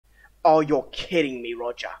Oh, you're kidding me,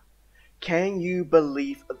 Roger. Can you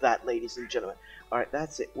believe that, ladies and gentlemen? Alright,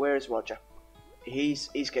 that's it. Where is Roger? He's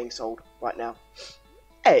getting sold right now.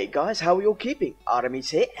 Hey guys, how are you all keeping? Artemis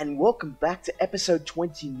here, and welcome back to episode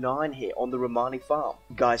 29 here on the Romani farm.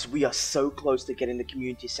 Guys, we are so close to getting the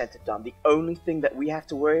community center done. The only thing that we have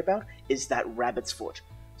to worry about is that rabbit's foot.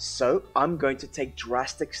 So, I'm going to take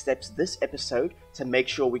drastic steps this episode to make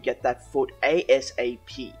sure we get that foot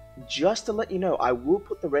ASAP. Just to let you know, I will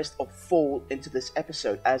put the rest of fall into this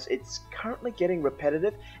episode as it's currently getting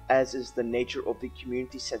repetitive, as is the nature of the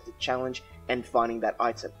community center challenge and finding that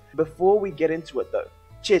item. Before we get into it though,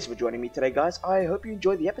 cheers for joining me today guys. I hope you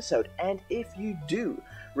enjoyed the episode, and if you do,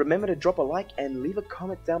 remember to drop a like and leave a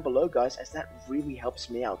comment down below guys, as that really helps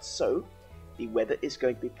me out. So, the weather is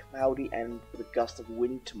going to be cloudy and with a gust of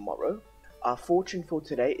wind tomorrow. Our fortune for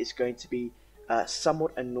today is going to be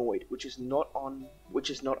somewhat annoyed, which is not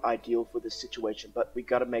ideal for this situation, but we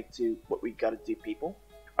gotta make do what we gotta do, people.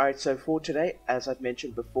 Alright, so for today, as I've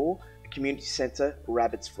mentioned before, community center,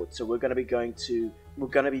 rabbit's foot. So we're gonna be going to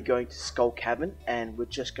Skull Cavern, and we're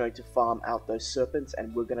just going to farm out those serpents,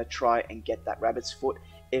 and we're gonna try and get that rabbit's foot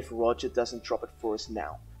if Roger doesn't drop it for us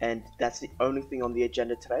now. And that's the only thing on the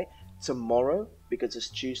agenda today. Tomorrow, because it's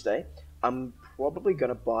Tuesday, I'm probably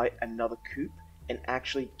gonna buy another coop and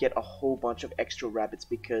actually get a whole bunch of extra rabbits,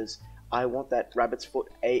 because I want that rabbit's foot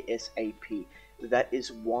ASAP. That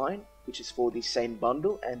is wine, which is for the same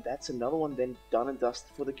bundle, and that's another one then done and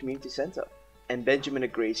dusted for the community center. And Benjamin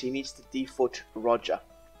agrees. He needs to defoot Roger.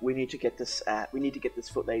 We need to get this.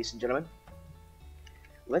 Foot, ladies and gentlemen.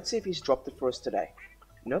 Let's see if he's dropped it for us today.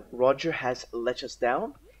 Nope. Roger has let us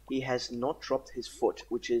down. He has not dropped his foot,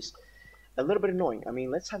 which is a little bit annoying. I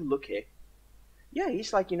mean, let's have a look here. Yeah,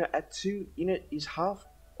 he's like, at 2, he's half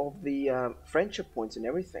of the friendship points and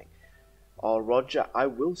everything. Oh, Roger, I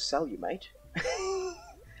will sell you, mate.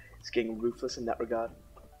 It's getting ruthless in that regard.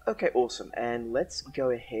 Okay, awesome. And let's go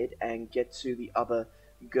ahead and get to the other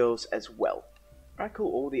girls as well. Alright,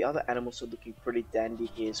 cool. All the other animals are looking pretty dandy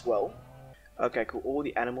here as well. Okay, cool. All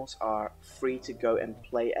the animals are free to go and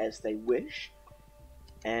play as they wish.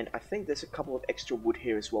 And I think there's a couple of extra wood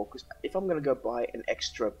here as well, because if I'm going to go buy an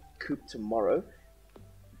extra coop tomorrow,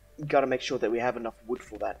 gotta make sure that we have enough wood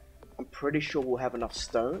for that. I'm pretty sure we'll have enough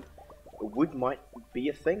stone. Wood might be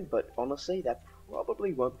a thing, but honestly, that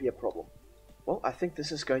probably won't be a problem. Well, I think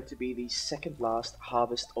this is going to be the second last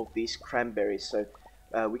harvest of these cranberries, so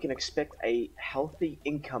we can expect a healthy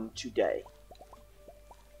income today.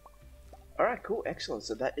 Alright, cool, excellent.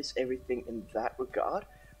 So that is everything in that regard.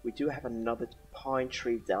 We do have another pine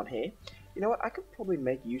tree down here. You know what, I could probably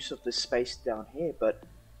make use of this space down here, but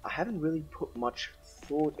I haven't really put much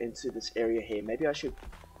thought into this area here. Maybe I should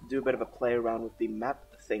do a bit of a play around with the map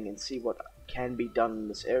thing and see what can be done in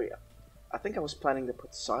this area. I think I was planning to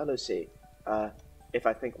put silos here, if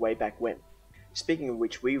I think way back when. Speaking of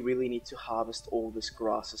which, we really need to harvest all this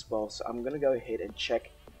grass as well, so I'm going to go ahead and check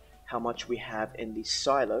how much we have in the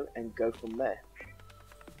silo and go from there.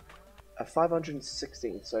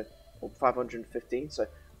 516, so, or 515, so,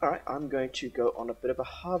 alright, I'm going to go on a bit of a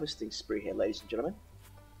harvesting spree here, ladies and gentlemen.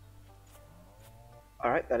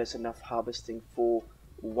 Alright, that is enough harvesting for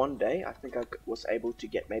one day. I think I was able to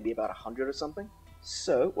get maybe about 100 or something.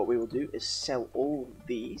 So, what we will do is sell all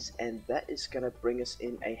these, and that is going to bring us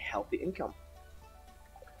in a healthy income.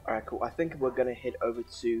 Alright, cool. I think we're going to head over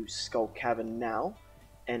to Skull Cavern now,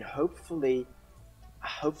 and hopefully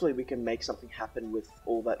we can make something happen with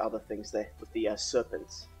all that other things there, with the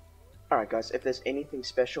serpents. Alright guys, if there's anything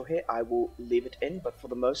special here, I will leave it in, but for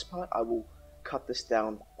the most part, I will cut this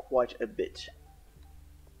down quite a bit.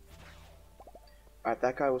 Alright,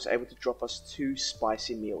 that guy was able to drop us 2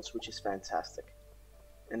 spicy meals, which is fantastic.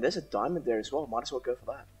 And there's a diamond there as well, might as well go for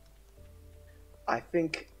that. I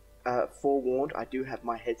think, forewarned, I do have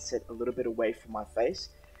my headset a little bit away from my face,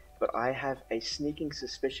 but I have a sneaking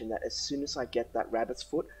suspicion that as soon as I get that rabbit's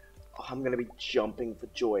foot, I'm going to be jumping for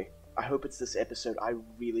joy. I hope it's this episode, I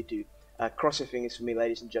really do. Cross your fingers for me,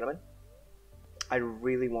 ladies and gentlemen. I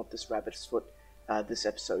really want this rabbit's foot this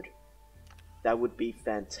episode. That would be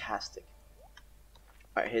fantastic.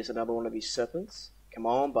 Alright, here's another one of these serpents. Come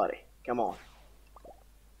on, buddy. Come on.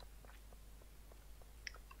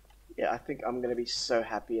 Yeah, I think I'm going to be so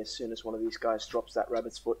happy as soon as one of these guys drops that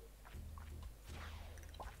rabbit's foot.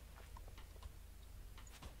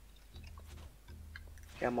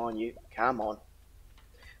 Come on, you. Come on.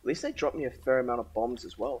 At least they dropped me a fair amount of bombs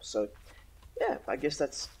as well, so yeah, I guess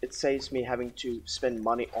it saves me having to spend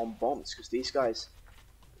money on bombs, because these guys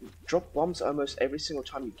drop bombs almost every single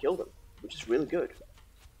time you kill them, which is really good.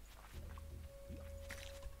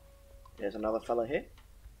 There's another fella here.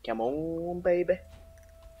 Come on, baby.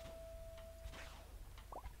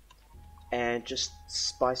 and just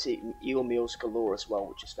spicy eel meals galore as well,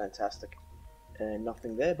 which is fantastic. And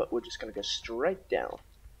nothing there, but we're just going to go straight down.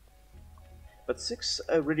 But 6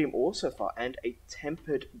 iridium ore so far, and a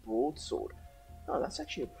tempered broadsword. Oh, that's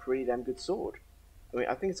actually a pretty damn good sword. I mean,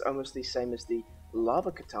 I think it's almost the same as the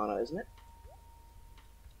lava katana, isn't it?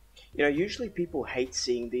 You know, usually people hate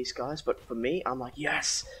seeing these guys, but for me, I'm like,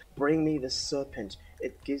 yes, bring me the serpent.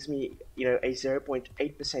 It gives me, you know, a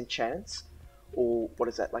 0.8% chance, or what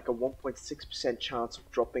is that, like a 1.6% chance of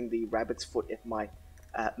dropping the rabbit's foot if my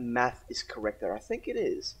math is correct there. I think it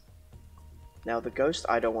is. Now, the ghost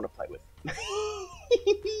I don't want to play with.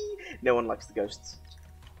 No one likes the ghosts.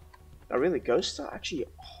 Now, really, ghosts are actually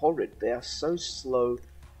horrid. They are so slow,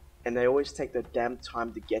 and they always take their damn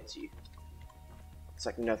time to get to you. It's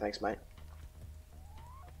like, no thanks, mate.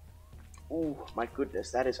 Oh my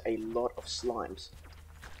goodness, that is a lot of slimes.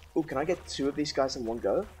 Oh, can I get 2 of these guys in one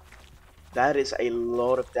go? That is a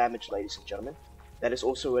lot of damage, ladies and gentlemen. That is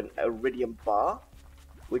also an iridium bar,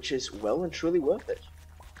 which is well and truly worth it.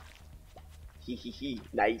 Hee,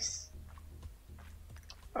 nice.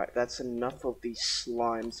 Alright, that's enough of these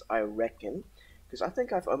slimes, I reckon. Because I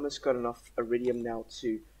think I've almost got enough iridium now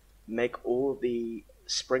to make all the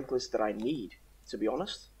sprinklers that I need, to be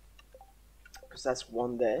honest. Because that's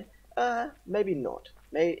one there. Maybe not.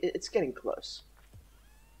 Maybe it's getting close.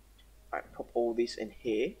 Alright, pop all these in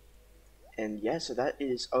here. And yeah, so that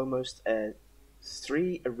is almost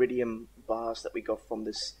 3 iridium bars that we got from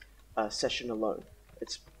this session alone.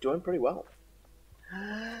 It's doing pretty well.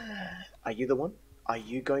 Are you the one? Are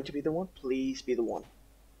you going to be the one? Please be the one.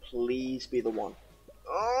 Please be the one.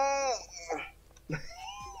 Oh!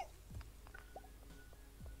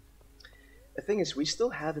 The thing is, we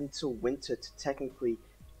still have until winter to technically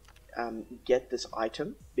get this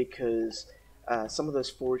item, because some of those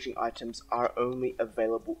foraging items are only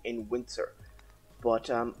available in winter. But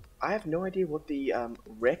I have no idea what the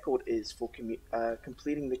record is for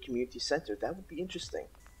completing the community center. That would be interesting.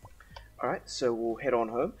 Alright, so we'll head on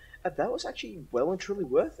home. That was actually well and truly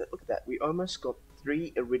worth it. Look at that. We almost got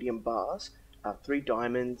 3 iridium bars, 3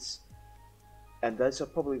 diamonds, and those are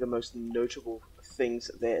probably the most notable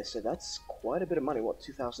things there. So that's quite a bit of money. What,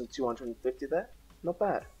 2,250 there? Not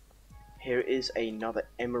bad. Here is another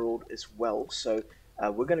emerald as well. So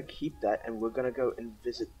we're going to keep that, and we're going to go and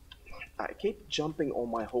visit. I keep jumping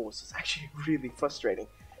on my horse. It's actually really frustrating.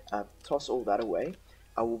 Toss all that away.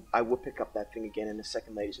 I will pick up that thing again in a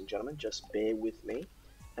second, ladies and gentlemen. Just bear with me.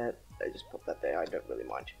 I just put that there. I don't really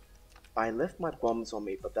mind. I left my bombs on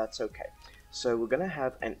me, but that's okay. So we're going to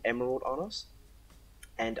have an emerald on us.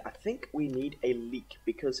 And I think we need a leek,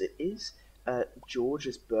 because it is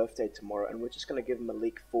George's birthday tomorrow. And we're just going to give him a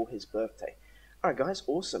leek for his birthday. Alright guys,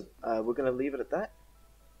 awesome. We're going to leave it at that.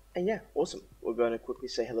 And yeah, awesome. We're going to quickly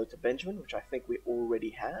say hello to Benjamin, which I think we already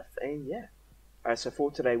have. And yeah. Alright, so for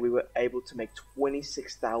today we were able to make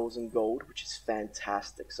 26,000 gold, which is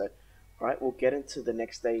fantastic. So, alright, we'll get into the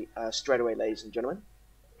next day straight away, ladies and gentlemen.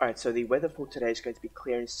 Alright, so the weather for today is going to be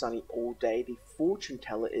clear and sunny all day. The fortune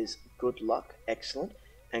teller is good luck, excellent.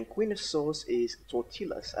 And Queen of Swords is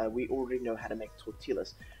tortillas. We already know how to make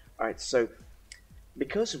tortillas. Alright, so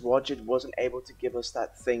because Roger wasn't able to give us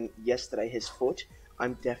that thing yesterday, his foot,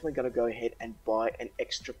 I'm definitely going to go ahead and buy an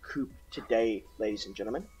extra coop today, ladies and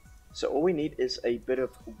gentlemen. So all we need is a bit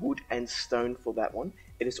of wood and stone for that one.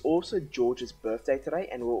 It is also George's birthday today,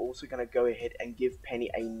 and we're also going to go ahead and give Penny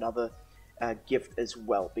another gift as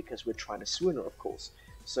well, because we're trying to swoon her, of course.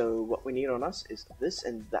 So what we need on us is this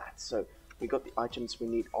and that. So we got the items we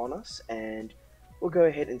need on us, and we'll go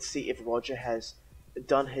ahead and see if Roger has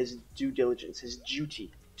done his due diligence, his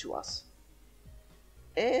duty to us.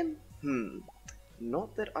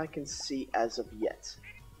 Not that I can see as of yet.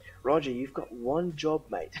 Roger, you've got one job,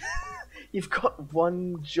 mate. You've got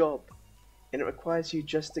one job, and it requires you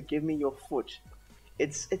just to give me your foot.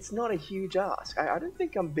 It's not a huge ask. I don't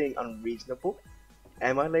think I'm being unreasonable.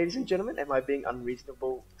 Am I, ladies and gentlemen? Am I being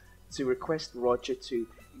unreasonable to request Roger to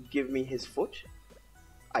give me his foot?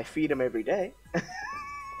 I feed him every day.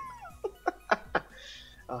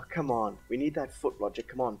 Oh, come on. We need that foot, Roger.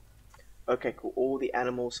 Come on. Okay, cool. All the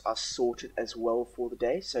animals are sorted as well for the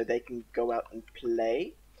day, so they can go out and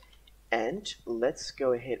play. And let's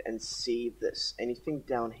go ahead and see this. Anything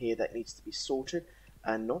down here that needs to be sorted?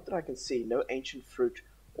 Not that I can see. No ancient fruit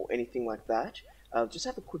or anything like that. Just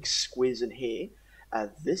have a quick squiz in here.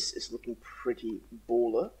 This is looking pretty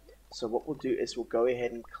baller. So what we'll do is we'll go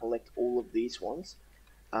ahead and collect all of these ones.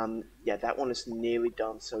 Yeah, that one is nearly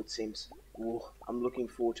done, so it seems. Ooh, I'm looking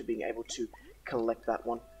forward to being able to collect that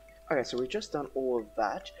one. Okay, so we've just done all of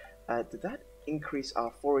that. Did that increase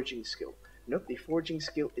our foraging skill? Nope, the foraging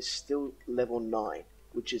skill is still level 9.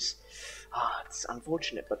 which is it's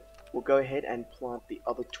unfortunate, but we'll go ahead and plant the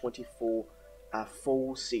other 24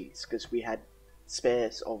 fall seeds because we had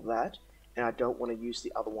spares of that, and I don't want to use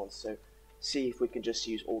the other ones, so see if we can just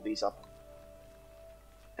use all these up.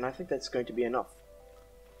 And I think that's going to be enough.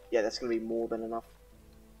 Yeah, that's going to be more than enough.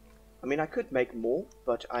 I mean, I could make more,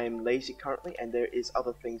 but I am lazy currently, and there is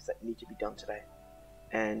other things that need to be done today.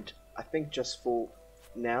 And I think just for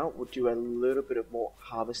now, we'll do a little bit of more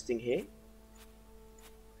harvesting here.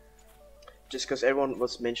 Just because everyone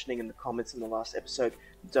was mentioning in the comments in the last episode,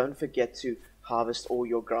 don't forget to harvest all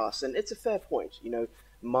your grass. And it's a fair point, you know,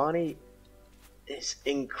 money is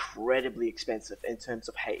incredibly expensive in terms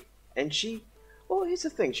of hay. And she, well, here's the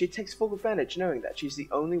thing, she takes full advantage knowing that. She's the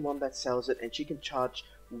only one that sells it, and she can charge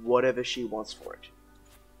whatever she wants for it.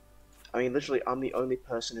 I mean, literally, I'm the only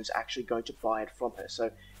person who's actually going to buy it from her,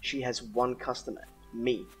 so she has one customer,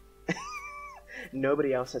 me.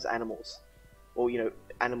 Nobody else has animals, or, you know,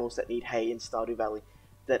 animals that need hay in Stardew Valley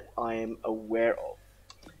that I am aware of.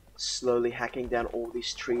 Slowly hacking down all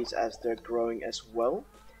these trees as they're growing as well,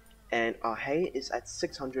 and our hay is at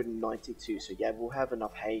 692, so yeah, we'll have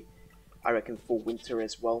enough hay, I reckon, for winter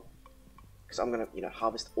as well, because I'm gonna, you know,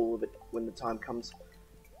 harvest all of it when the time comes.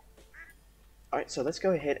 Alright, so let's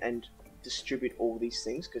go ahead and distribute all these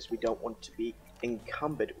things because we don't want to be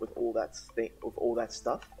encumbered with all that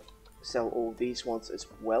stuff. Sell all these ones as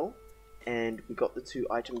well, and we got the 2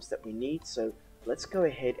 items that we need. So let's go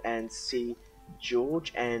ahead and see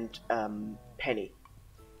George and Penny.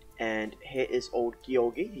 And here is old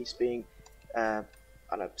Georgi. He's being I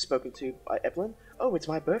don't know, spoken to by Evelyn. Oh, it's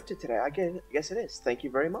my birthday today. I guess it is. Thank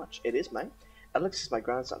you very much. It is, mate. Alex is my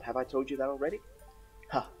grandson. Have I told you that already?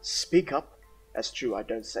 Ha! Speak up. That's true, I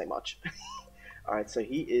don't say much. Alright, so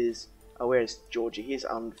he is... Oh, where's Georgie? He is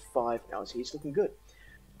on 5 now, so he's looking good.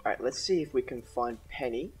 Alright, let's see if we can find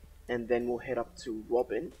Penny, and then we'll head up to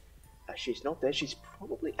Robin. She's not there. She's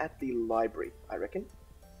probably at the library, I reckon.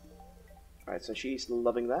 Alright, so she's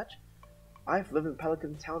loving that. I've lived in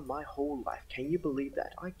Pelican Town my whole life. Can you believe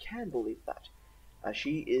that? I can believe that.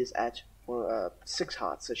 She is at 6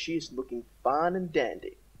 hearts, so she's looking fine and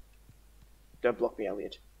dandy. Don't block me,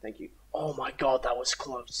 Elliot. Thank you. Oh my god, that was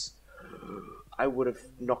close. I would have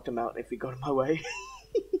knocked him out if he got in my way.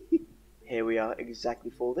 Here we are exactly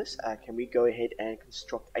for this. Can we go ahead and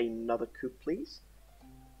construct another coop, please?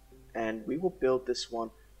 And we will build this one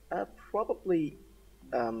probably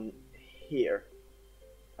here.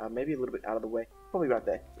 Maybe a little bit out of the way. Probably right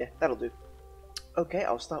there. Yeah, that'll do. Okay,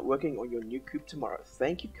 I'll start working on your new coop tomorrow.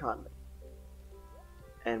 Thank you kindly.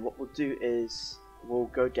 And what we'll do is we'll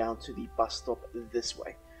go down to the bus stop this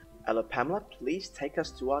way. Hello, Pamela, please take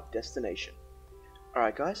us to our destination.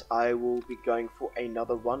 Alright guys, I will be going for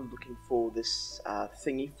another run looking for this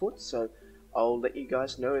thingy foot, so I'll let you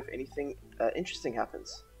guys know if anything interesting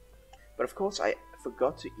happens. But of course, I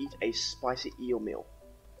forgot to eat a spicy eel meal,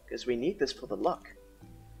 because we need this for the luck.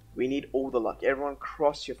 We need all the luck. Everyone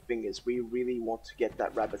cross your fingers, we really want to get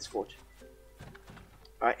that rabbit's foot.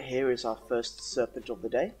 Alright, here is our first serpent of the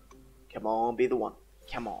day. Come on, be the one.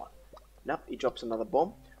 Come on. Nope, he drops another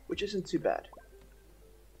bomb, which isn't too bad.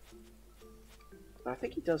 I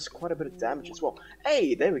think he does quite a bit of damage as well.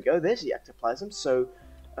 Hey, there we go, there's the ectoplasm. So,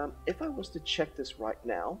 if I was to check this right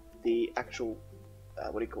now, the actual,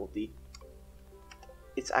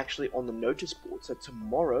 it's actually on the notice board. So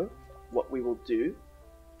tomorrow, what we will do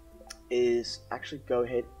is actually go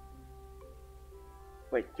ahead.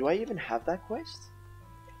 Wait, do I even have that quest?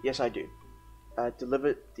 Yes, I do.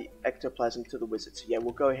 Deliver the ectoplasm to the wizard. So yeah,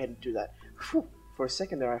 we'll go ahead and do that. Whew. For a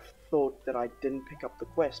second there, I thought that I didn't pick up the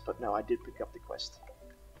quest, but no, I did pick up the quest.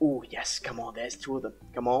 Oh yes, come on, there's 2 of them.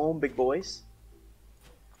 Come on, big boys.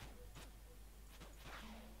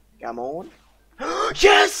 Come on.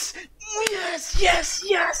 Yes! Yes, yes,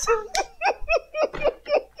 yes!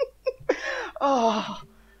 Oh,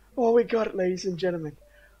 we got it, ladies and gentlemen.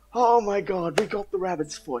 Oh my god, we got the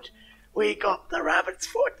rabbit's foot. We got the rabbit's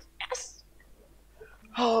foot. Yes!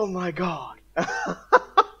 Oh my god.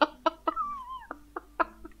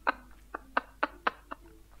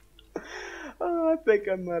 Oh, I think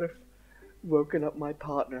I might have woken up my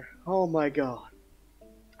partner. Oh my god.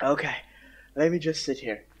 Okay, let me just sit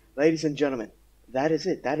here. Ladies and gentlemen, that is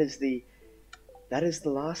it. That is the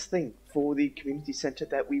last thing for the community center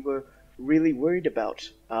that we were really worried about.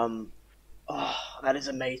 Oh, that is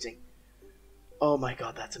amazing. Oh my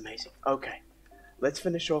god, that's amazing. Okay, let's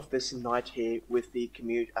finish off this night here with the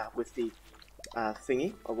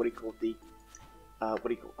thingy, or what do you call it,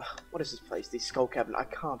 what is this place? The Skull Cabin. I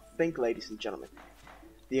can't think, ladies and gentlemen.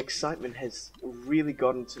 The excitement has really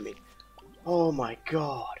gotten to me. Oh my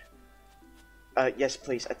god. Yes,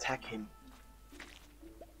 please, attack him.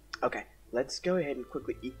 Okay, let's go ahead and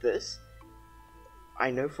quickly eat this.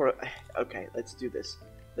 I know for... Okay, let's do this.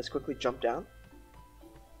 Let's quickly jump down.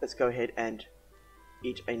 Let's go ahead and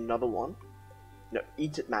eat another one. No,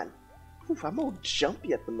 eat it, man. Oof, I'm all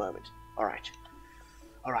jumpy at the moment. Alright.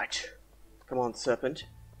 Alright. Come on, serpent.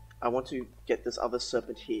 I want to get this other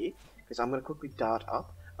serpent here, because I'm going to quickly dart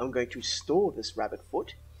up. I'm going to store this rabbit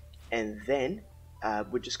foot, and then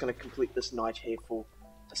we're just going to complete this night here for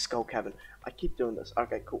the skull cabin. I keep doing this.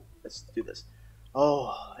 Okay, cool. Let's do this.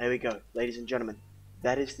 Oh, there we go, ladies and gentlemen.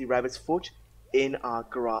 That is the rabbit's foot in our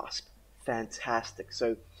grasp. Fantastic.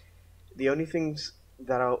 So the only things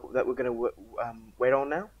that we're going to wait on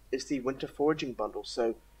now is the winter foraging bundle.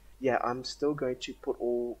 So yeah, I'm still going to put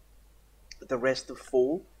all the rest of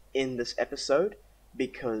fall in this episode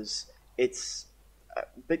because it's a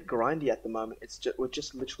bit grindy at the moment. We're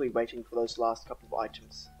just literally waiting for those last couple of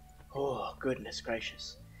items. Oh, goodness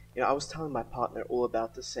gracious. You know, I was telling my partner all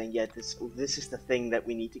about this, saying, yeah, this is the thing that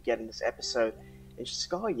we need to get in this episode. And she's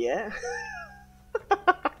like, oh, yeah?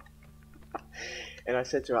 And I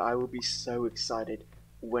said to her, I will be so excited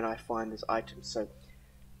when I find this item. So,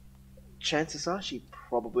 chances are she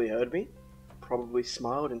probably heard me, probably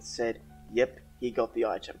smiled and said, yep, he got the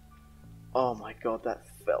item. Oh my god, that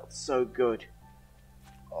felt so good.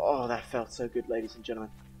 Oh, that felt so good, ladies and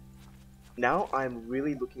gentlemen. Now I'm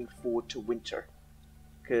really looking forward to winter,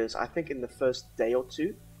 because I think in the first day or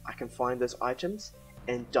two, I can find those items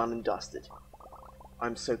and done and dusted.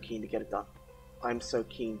 I'm so keen to get it done. I'm so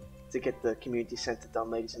keen to get the community center done,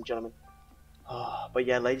 ladies and gentlemen. Oh, but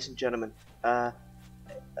yeah, ladies and gentlemen,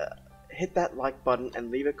 hit that like button and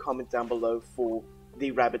leave a comment down below for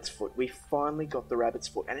the rabbit's foot. We finally got the rabbit's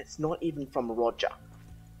foot, and it's not even from Roger.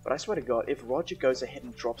 But I swear to God, if Roger goes ahead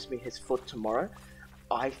and drops me his foot tomorrow,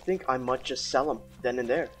 I think I might just sell him then and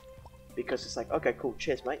there. Because it's like, okay, cool,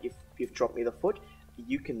 cheers mate, you've dropped me the foot,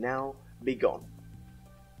 you can now be gone.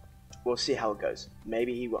 We'll see how it goes.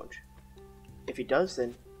 Maybe he won't. If he does,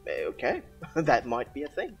 then okay, that might be a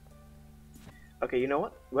thing. Okay, you know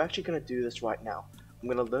what? We're actually going to do this right now. I'm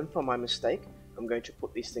going to learn from my mistake. I'm going to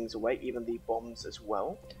put these things away, even the bombs as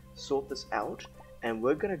well. Sort this out. And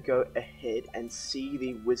we're going to go ahead and see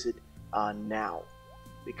the wizard now.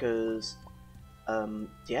 Because,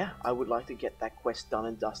 yeah, I would like to get that quest done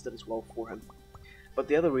and dusted as well for him. But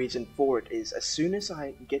the other reason for it is, as soon as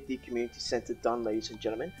I get the community center done, ladies and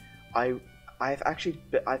gentlemen, I've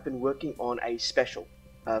been working on a special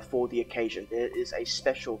for the occasion. There is a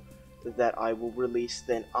special that I will release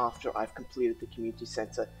then after I've completed the community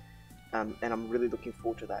center, and I'm really looking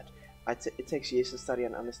forward to that. It takes years to study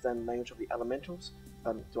and understand the language of the elementals.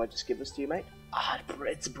 Do I just give this to you, mate? Ah,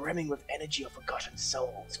 it's brimming with energy of forgotten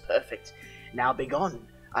souls. Perfect. Now begone.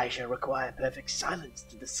 I shall require perfect silence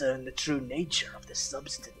to discern the true nature of the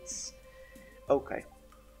substance. Okay.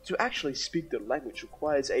 To actually speak the language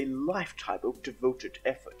requires a lifetime of devoted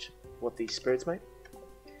effort. What, these spirits, mate?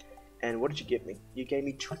 And what did you give me? You gave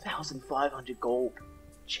me 2,500 gold.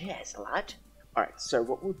 Cheers, lad. Alright, so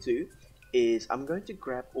what we'll do is I'm going to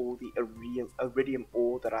grab all the iridium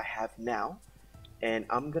ore that I have now, and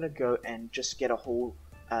I'm going to go and just get a whole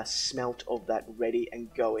smelt of that ready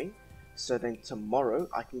and going, so then tomorrow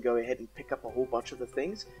I can go ahead and pick up a whole bunch of the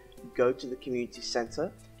things, go to the community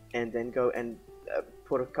center, and then go and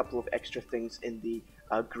put a couple of extra things in the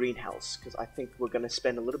greenhouse, because I think we're going to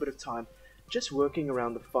spend a little bit of time just working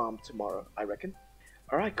around the farm tomorrow, I reckon.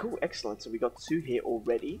 Alright, cool, excellent. So we got 2 here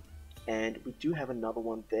already, and we do have another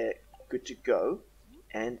one there, good to go,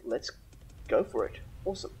 and let's go for it.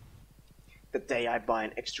 Awesome. The day I buy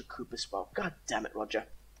an extra coop as well. God damn it, Roger.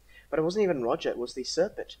 But it wasn't even Roger, it was the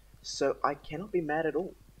serpent, so I cannot be mad at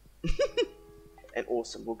all. And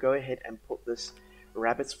awesome, we'll go ahead and put this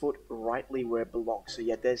rabbit's foot rightly where it belongs. So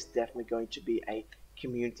yeah, there's definitely going to be a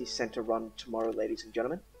community center run tomorrow, ladies and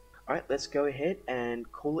gentlemen. Alright, let's go ahead and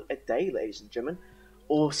call it a day, ladies and gentlemen.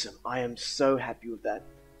 Awesome, I am so happy with that.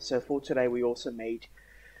 So for today, we also made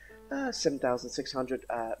 7,600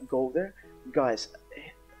 gold there. Guys,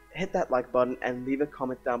 hit that like button and leave a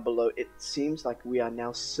comment down below. It seems like we are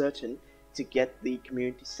now certain to get the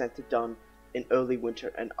community center done in early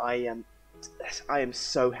winter, and I am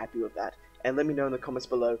so happy with that. And let me know in the comments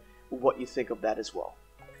below what you think of that as well.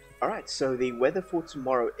 Alright, so the weather for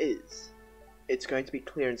tomorrow is... It's going to be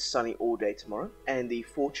clear and sunny all day tomorrow, and the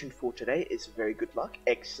fortune for today is very good luck,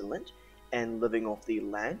 excellent, and living off the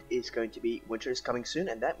land is going to be winter is coming soon,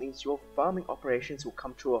 and that means your farming operations will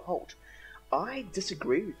come to a halt. I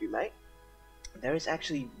disagree with you, mate. There is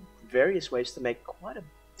actually various ways to make quite a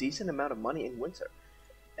decent amount of money in winter,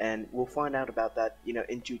 and we'll find out about that, you know,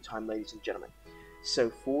 in due time, ladies and gentlemen. So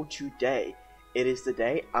for today, it is the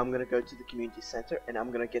day. I'm gonna go to the community center and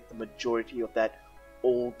I'm gonna get the majority of that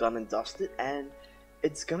all done and dusted, and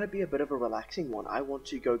it's gonna be a bit of a relaxing one. I want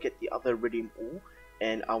to go get the other iridium ore,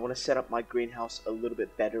 and I want to set up my greenhouse a little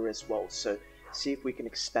bit better as well, so see if we can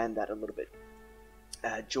expand that a little bit.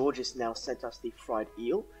 George has now sent us the fried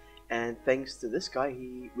eel, and thanks to this guy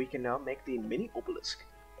we can now make the mini obelisk.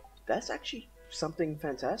 That's actually something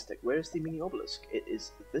fantastic. Where's the mini obelisk? It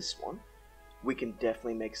is this one. We can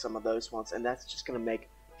definitely make some of those ones, and that's just going to make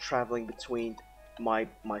traveling between my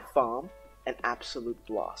farm an absolute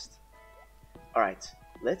blast. Alright,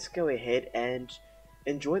 let's go ahead and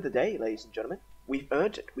enjoy the day, ladies and gentlemen. We've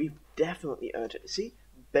earned it. We've definitely earned it. See,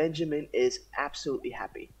 Benjamin is absolutely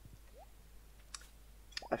happy.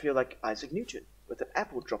 I feel like Isaac Newton with an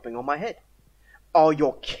apple dropping on my head. Oh,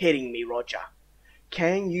 you're kidding me, Roger.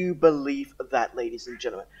 Can you believe that, ladies and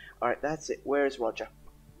gentlemen? Alright, that's it. Where is Roger?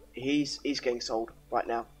 He's getting sold right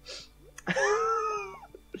now.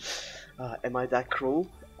 Am I that cruel?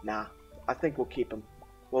 Nah, I think we'll keep him.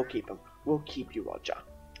 We'll keep him. We'll keep you, Roger.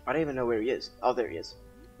 I don't even know where he is. Oh, there he is.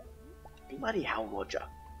 Bloody hell, Roger.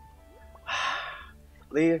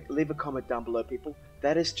 Leave a comment down below, people.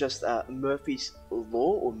 That is just Murphy's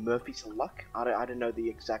Law or Murphy's Luck. I don't know the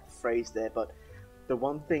exact phrase there, but the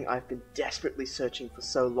one thing I've been desperately searching for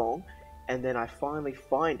so long, and then I finally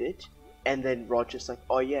find it, and then Roger's like,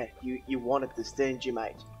 oh yeah, you wanted this, didn't you,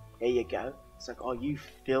 mate? Here you go. It's like, oh, you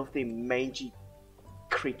filthy, mangy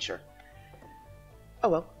creature. Oh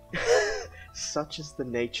well. Such is the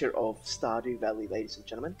nature of Stardew Valley, ladies and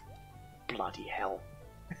gentlemen. Bloody hell.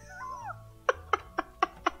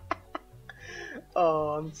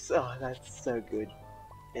 Oh, that's so good.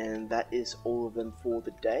 And that is all of them for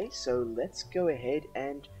the day. So let's go ahead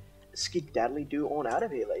and skedaddly-do on out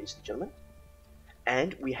of here, ladies and gentlemen.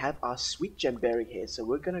 And we have our sweet gemberry here, so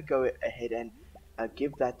we're going to go ahead and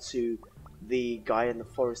give that to the guy in the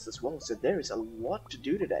forest as well. So there is a lot to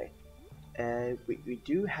do today. We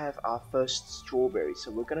do have our first strawberry,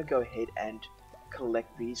 so we're going to go ahead and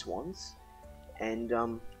collect these ones. And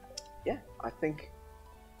yeah, I think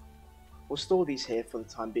we'll store these here for the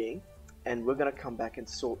time being, and we're going to come back and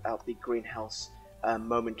sort out the greenhouse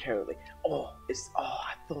momentarily. Oh,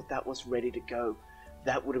 I thought that was ready to go.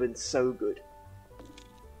 That would have been so good.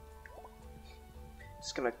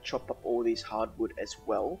 Just going to chop up all these hardwood as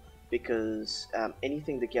well, because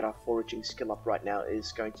anything to get our foraging skill up right now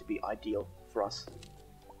is going to be ideal for us.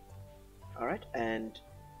 Alright, and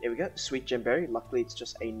there we go, sweet gemberry. Luckily it's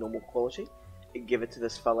just a normal quality. You give it to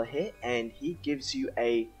this fella here, and he gives you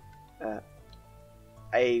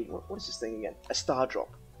what is this thing again? A star drop.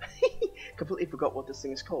 Completely forgot what this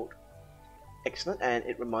thing is called. Excellent, and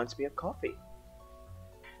it reminds me of coffee.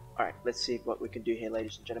 Alright, let's see what we can do here,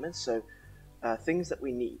 ladies and gentlemen. So, things that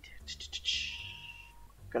we need.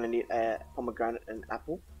 Gonna need a pomegranate and an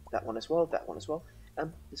apple. That one as well, that one as well.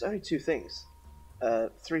 There's only two things.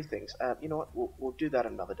 Three things. You know what, we'll do that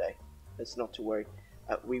another day. That's not to worry.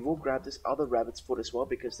 We will grab this other rabbit's foot as well,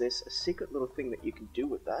 because there's a secret little thing that you can do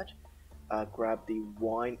with that. Grab the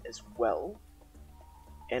wine as well.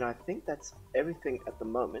 And I think that's everything at the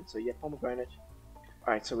moment. So yeah, pomegranate.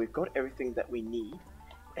 Alright, so we've got everything that we need.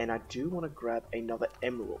 And I do want to grab another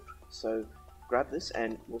emerald. So grab this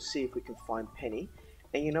and we'll see if we can find Penny.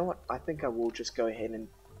 And you know what, I think I will just go ahead and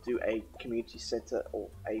do a community center or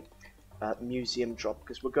a museum drop,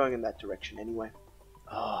 because we're going in that direction anyway.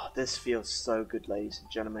 Oh, this feels so good, ladies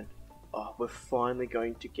and gentlemen. Oh, we're finally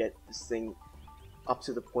going to get this thing up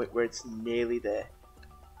to the point where it's nearly there.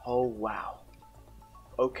 Oh wow.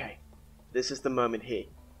 Okay, this is the moment here.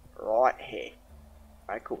 Right here.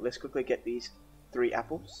 Alright, cool. Let's quickly get these 3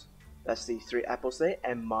 apples. That's the 3 apples there,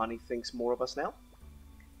 and Marnie thinks more of us now.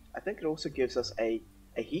 I think it also gives us a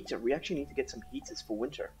heater. We actually need to get some heaters for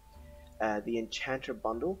winter. The enchanter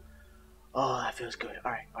bundle. Oh, that feels good.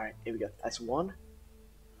 Alright, here we go. That's 1.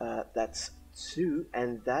 That's 2,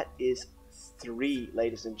 and that is 3,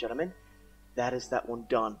 ladies and gentlemen. That is that one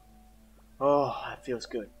done. Oh, that feels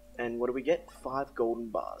good. And what do we get? 5 golden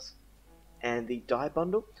bars. And the dye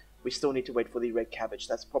bundle, we still need to wait for the red cabbage.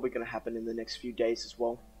 That's probably going to happen in the next few days as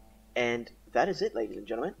well. And that is it, ladies and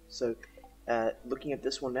gentlemen. So, looking at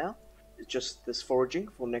this one now, it's just this foraging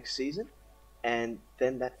for next season. And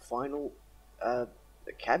then that final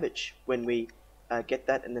cabbage when we get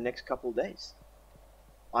that in the next couple of days.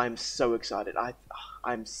 I'm so excited.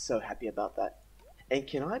 I'm so happy about that. And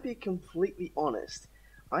can I be completely honest?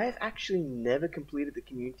 I have actually never completed the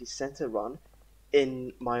community center run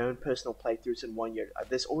in my own personal playthroughs in 1 year.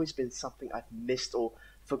 There's always been something I've missed or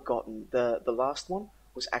forgotten. The last one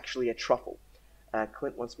was actually a truffle.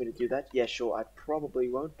 Clint wants me to do that. Yeah, sure, I probably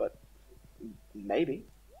won't, but maybe.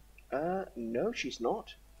 No, she's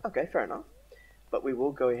not. Okay, fair enough. But we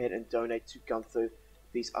will go ahead and donate to Gunther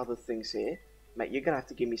these other things here. Mate, you're gonna have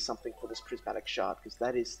to give me something for this prismatic shard, because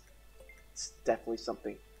that is definitely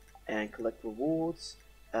something. And collect rewards.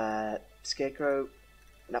 Scarecrow.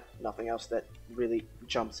 Nope, nothing else that really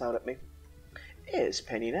jumps out at me. Is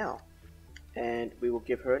Penny now. And we will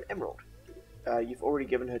give her an emerald. You've already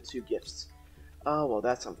given her 2 gifts. Oh, well,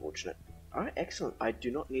 that's unfortunate. Alright, excellent. I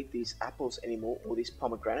do not need these apples anymore, or these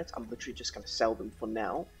pomegranates. I'm literally just going to sell them for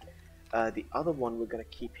now. The other one we're going to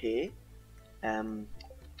keep here. And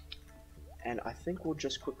I think we'll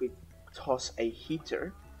just quickly toss a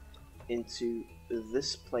heater into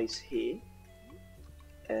this place here.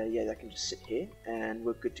 Yeah, that can just sit here, and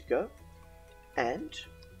we're good to go. And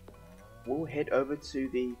we'll head over to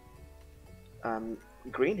the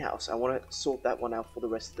greenhouse. I want to sort that one out for the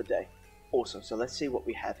rest of the day. Awesome, so let's see what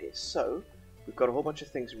we have here. So, we've got a whole bunch of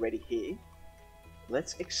things ready here.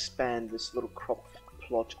 Let's expand this little crop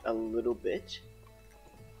plot a little bit.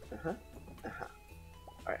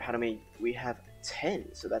 Alright, how many? We have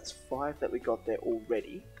 10, so that's 5 that we got there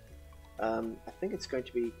already. I think it's going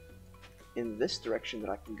to be in this direction that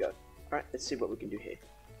I can go. Alright, let's see what we can do here.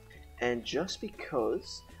 And just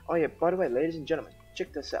because... Oh yeah, by the way, ladies and gentlemen,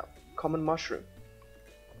 check this out. Common mushroom.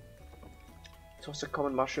 Toss a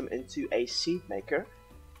common mushroom into a seed maker,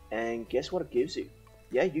 and guess what it gives you?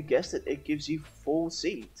 Yeah, you guessed it, it gives you 4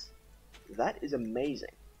 seeds. That is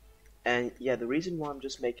amazing. And yeah, the reason why I'm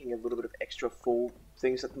just making a little bit of extra fall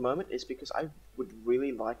things at the moment is because I would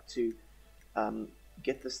really like to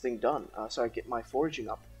get this thing done. Get my foraging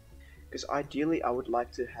up. Because ideally I would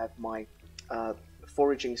like to have my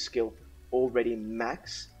foraging skill already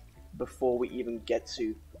max before we even get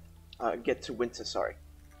to winter, sorry.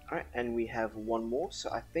 Alright, and we have one more, so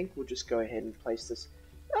I think we'll just go ahead and place this.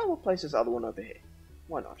 We'll place this other one over here.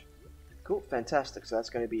 Why not? Cool, fantastic. So that's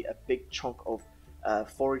going to be a big chunk of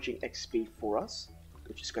foraging XP for us,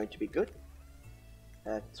 which is going to be good.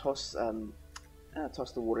 Toss the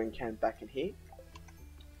watering can back in here,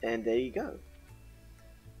 and there you go.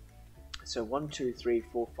 So 1, 2, 3,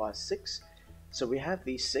 4, 5, 6. So we have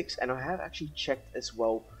these 6, and I have actually checked as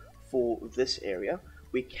well for this area.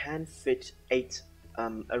 We can fit 8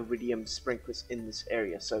 iridium sprinklers in this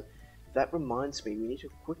area. So that reminds me, we need to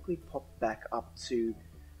quickly pop back up to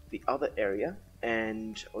the other area,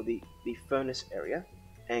 or the furnace area,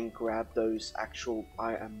 and grab those actual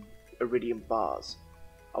iridium bars.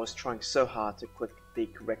 I was trying so hard to click the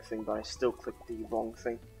correct thing, but I still clicked the wrong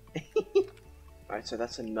thing. Alright, so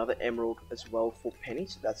that's another emerald as well for Penny,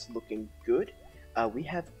 so that's looking good. We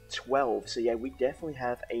have 12, so yeah, we definitely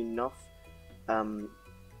have enough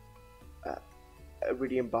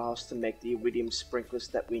iridium bars to make the iridium sprinklers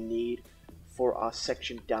that we need for our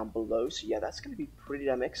section down below. So yeah, that's going to be pretty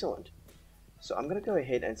damn excellent. So I'm going to go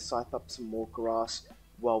ahead and scythe up some more grass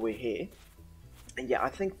while we're here. And yeah, I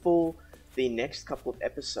think for the next couple of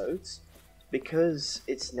episodes, because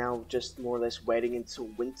it's now just more or less waiting until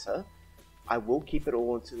winter, I will keep it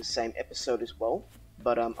all into the same episode as well,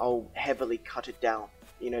 but I'll heavily cut it down,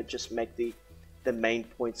 you know, just make the main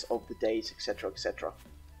points of the days, etc, etc.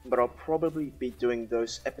 But I'll probably be doing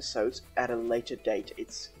those episodes at a later date.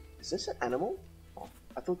 Is this an animal? Oh,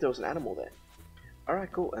 I thought there was an animal there.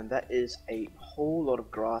 Alright, cool, and that is a whole lot of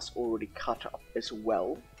grass already cut up as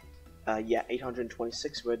well. Yeah,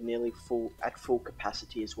 826, we're nearly at full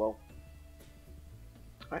capacity as well.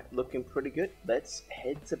 Alright, looking pretty good. Let's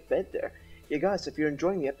head to bed there. Yeah guys, if you're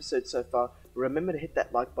enjoying the episode so far, remember to hit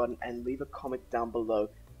that like button and leave a comment down below.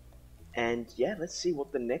 And yeah, let's see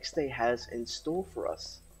what the next day has in store for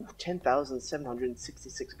us.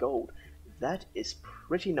 10,766 gold. That is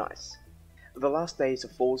pretty nice. The last days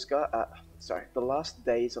of Fall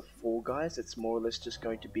Guys, it's more or less just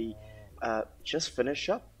going to be just finish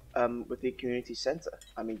up with the community center.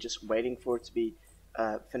 I mean, just waiting for it to be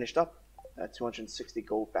finished up. 260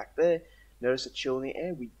 gold back there. Notice a chill in the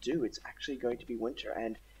air? We do. It's actually going to be winter,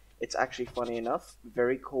 and it's actually, funny enough,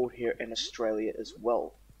 very cold here in Australia as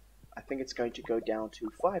well. I think it's going to go down to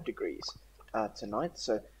 5 degrees tonight,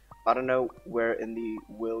 so I don't know where in the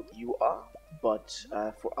world you are, but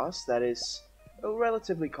for us that is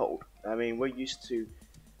relatively cold. I mean, we're used to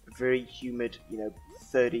very humid,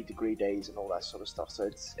 30-degree days and all that sort of stuff, so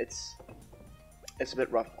it's a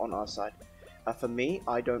bit rough on our side. For me,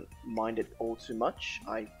 I don't mind it all too much.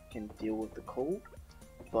 I can deal with the cold,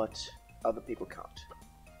 but other people can't.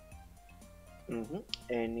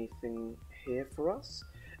 Anything here for us?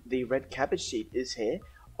 The red cabbage seed is here.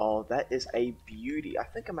 Oh, that is a beauty. I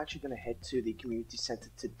think I'm actually going to head to the community center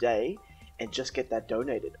today and just get that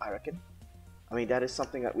donated, I reckon. I mean, that is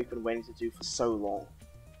something that we've been waiting to do for so long.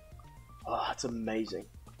 Oh, it's amazing.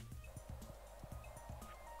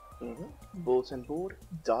 Bulletin board,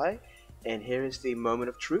 die, and here is the moment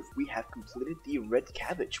of truth. We have completed the red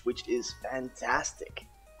cabbage, which is fantastic.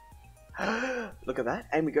 Look at that,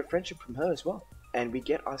 and we got friendship from her as well. And we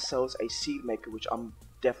get ourselves a seed maker, which I'm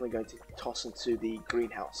definitely going to toss into the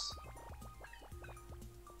greenhouse.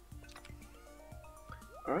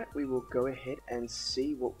 Alright, we will go ahead and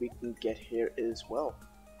see what we can get here as well.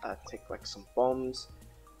 Take like some bombs,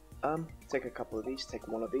 take a couple of these, take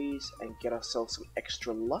one of these, and get ourselves some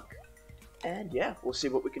extra luck. And yeah, we'll see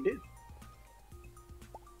what we can do.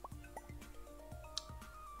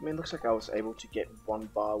 I mean, looks like I was able to get 1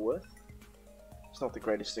 bar worth. It's not the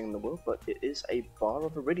greatest thing in the world, but it is a bar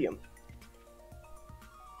of iridium.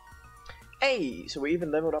 Hey, so we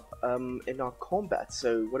even leveled up in our combat,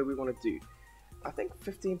 so what do we want to do? I think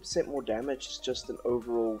 15% more damage is just an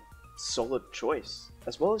overall solid choice,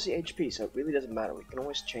 as well as the HP, so it really doesn't matter. We can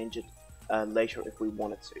always change it later if we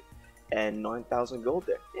wanted to. And 9,000 gold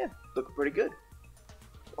there. Yeah, looking pretty good.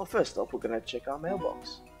 Well, first off, we're going to check our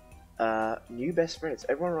mailbox. New best friends.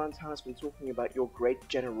 Everyone around town has been talking about your great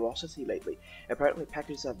generosity lately. Apparently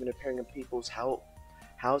packages have been appearing in people's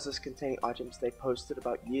houses containing items they posted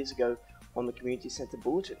about years ago on the community center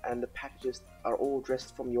bulletin, and the packages are all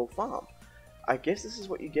dressed from your farm. I guess this is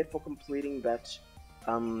what you get for completing that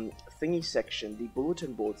thingy section, the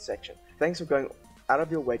bulletin board section. Thanks for going out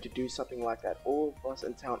of your way to do something like that. All of us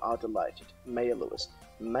in town are delighted. Mayor Lewis.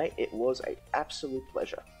 May, it was an absolute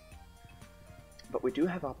pleasure. But we do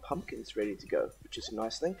have our pumpkins ready to go, which is a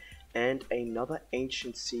nice thing, and another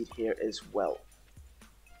ancient seed here as well.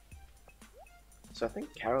 So I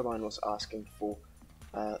think Caroline was asking for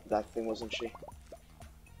that thing, wasn't she?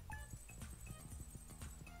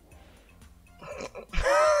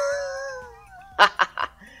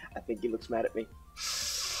 I think he looks mad at me.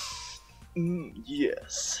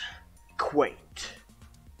 Yes. Quaint.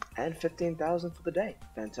 And 15,000 for the day.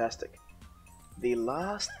 Fantastic. The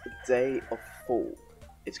last day of fall.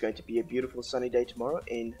 It's going to be a beautiful sunny day tomorrow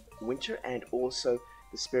in winter, and also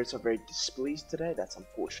the spirits are very displeased today. That's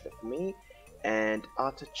unfortunate for me. And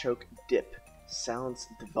artichoke dip. Sounds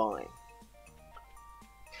divine.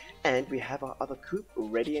 And we have our other coop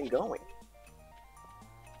ready and going.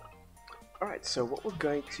 Alright, so what we're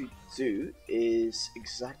going to do is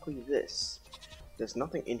exactly this. There's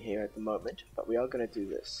nothing in here at the moment, but we are going to do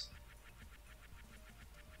this.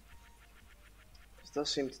 This does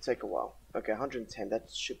seem to take a while. Okay, 110, that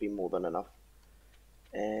should be more than enough.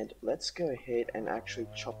 And let's go ahead and actually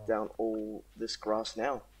chop down all this grass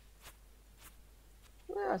now.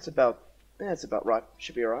 That's about right.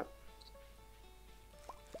 Should be alright.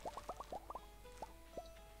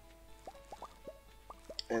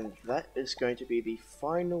 And that is going to be the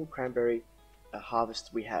final cranberry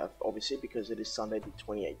harvest we have, obviously, because it is Sunday the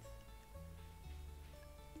 28th.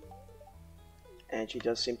 And she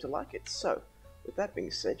does seem to like it. So, with that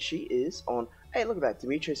being said, she is on... Hey, look at that.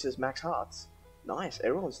 Dimitri says max hearts. Nice.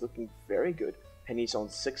 Everyone's looking very good. Penny's on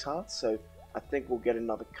 6 hearts, so I think we'll get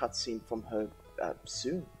another cutscene from her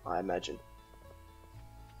soon, I imagine.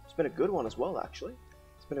 It's been a good one as well, actually.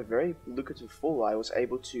 It's been a very lucrative fall. I was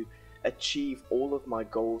able to achieve all of my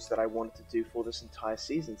goals that I wanted to do for this entire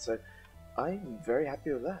season, so I'm very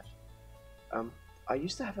happy with that. I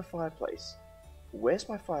used to have a fireplace. Where's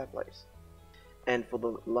my fireplace? And for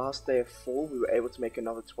the last day of fall, we were able to make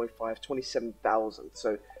another 27,000,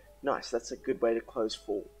 so nice. That's a good way to close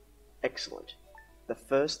fall. Excellent. The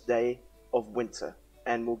first day of winter,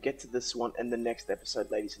 and we'll get to this one in the next episode,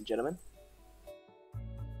 ladies and gentlemen.